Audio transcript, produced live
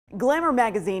Glamour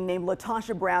magazine named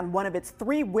LaTosha Brown one of its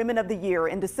 3 Women of the Year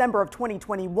in December of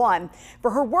 2021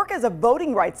 for her work as a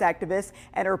voting rights activist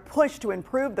and her push to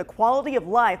improve the quality of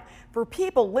life for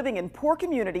people living in poor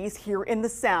communities here in the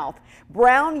South.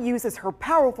 Brown uses her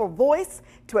powerful voice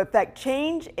to affect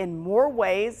change in more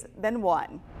ways than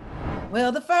one.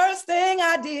 Well, the first thing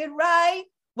I did right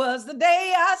was the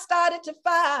day I started to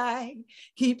fight.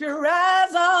 Keep your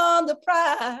eyes on the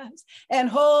prize and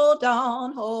hold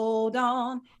on, hold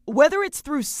on. Whether it's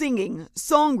through singing,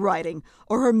 songwriting,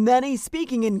 or her many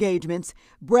speaking engagements,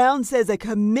 Brown says a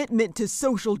commitment to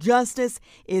social justice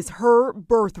is her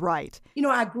birthright. You know,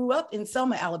 I grew up in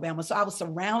Selma, Alabama, so I was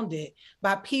surrounded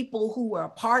by people who were a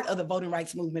part of the voting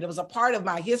rights movement. It was a part of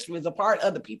my history, it was a part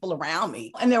of the people around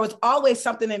me. And there was always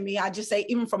something in me, I just say,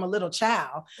 even from a little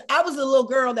child. I was a little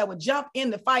girl that would jump in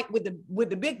the fight with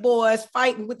the big boys,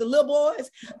 fighting with the little boys.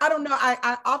 I don't know,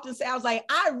 I often say, I was like,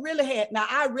 I really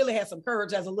had some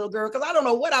courage as a little girl, because I don't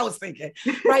know what I was thinking,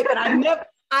 right? But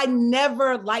I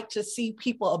never like to see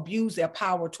people abuse their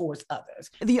power towards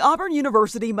others. The Auburn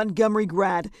University Montgomery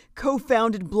grad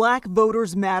co-founded Black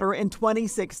Voters Matter in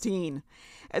 2016.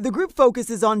 The group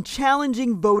focuses on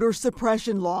challenging voter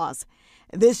suppression laws.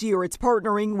 This year, it's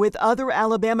partnering with other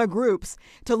Alabama groups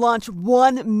to launch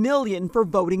 1 million for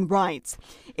voting rights.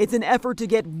 It's an effort to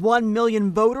get 1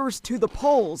 million voters to the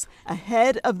polls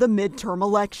ahead of the midterm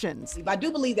elections. I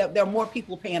do believe that there are more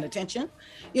people paying attention.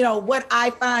 You know, what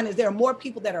I find is there are more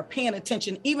people that are paying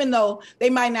attention, even though they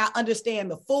might not understand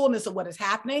the fullness of what is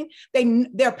happening.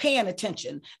 They're paying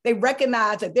attention. They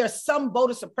recognize that there's some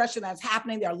voter suppression that's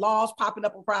happening. There are laws popping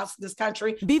up across this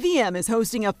country. BVM is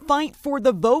hosting a Fight for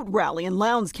the Vote rally in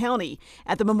Lowndes County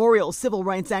at the memorial civil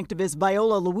rights activist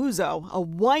Viola Liuzzo, a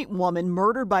white woman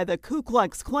murdered by the Ku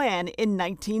Klux Klan in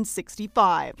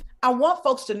 1965. I want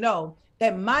folks to know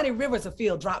that mighty rivers are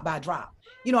filled drop by drop.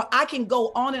 You know, I can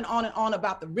go on and on and on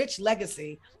about the rich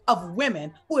legacy of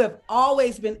women who have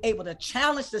always been able to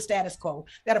challenge the status quo,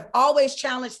 that have always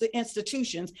challenged the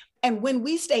institutions. And when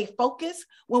we stay focused,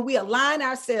 when we align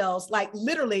ourselves, like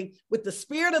literally with the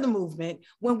spirit of the movement,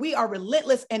 when we are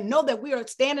relentless and know that we are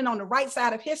standing on the right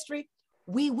side of history,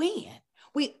 we win.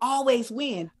 We always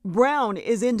win. Brown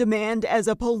is in demand as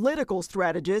a political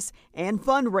strategist and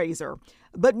fundraiser,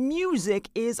 but music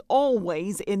is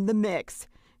always in the mix.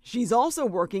 She's also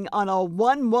working on a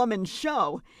one-woman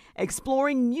show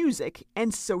exploring music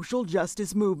and social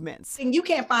justice movements. And you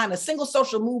can't find a single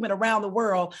social movement around the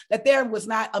world that there was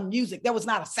not a music, there was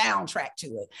not a soundtrack to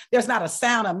it. There's not a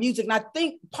sound of music. And I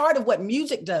think part of what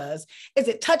music does is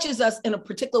it touches us in a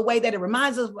particular way that it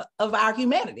reminds us of our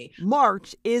humanity.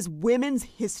 March is Women's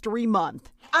History Month.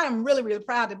 I am really, really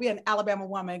proud to be an Alabama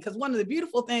woman, because one of the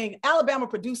beautiful things, Alabama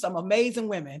produced some amazing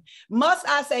women. Must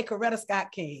I say Coretta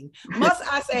Scott King? Must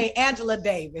I say Angela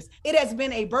Davis? It has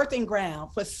been a birthing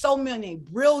ground for so many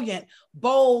brilliant,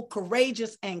 bold,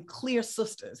 courageous, and clear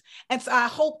sisters. And so I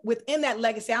hope within that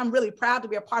legacy, I'm really proud to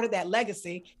be a part of that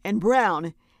legacy. And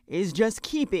Brown is just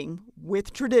keeping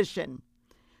with tradition.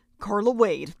 Carla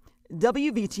Wade,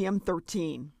 WVTM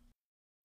 13.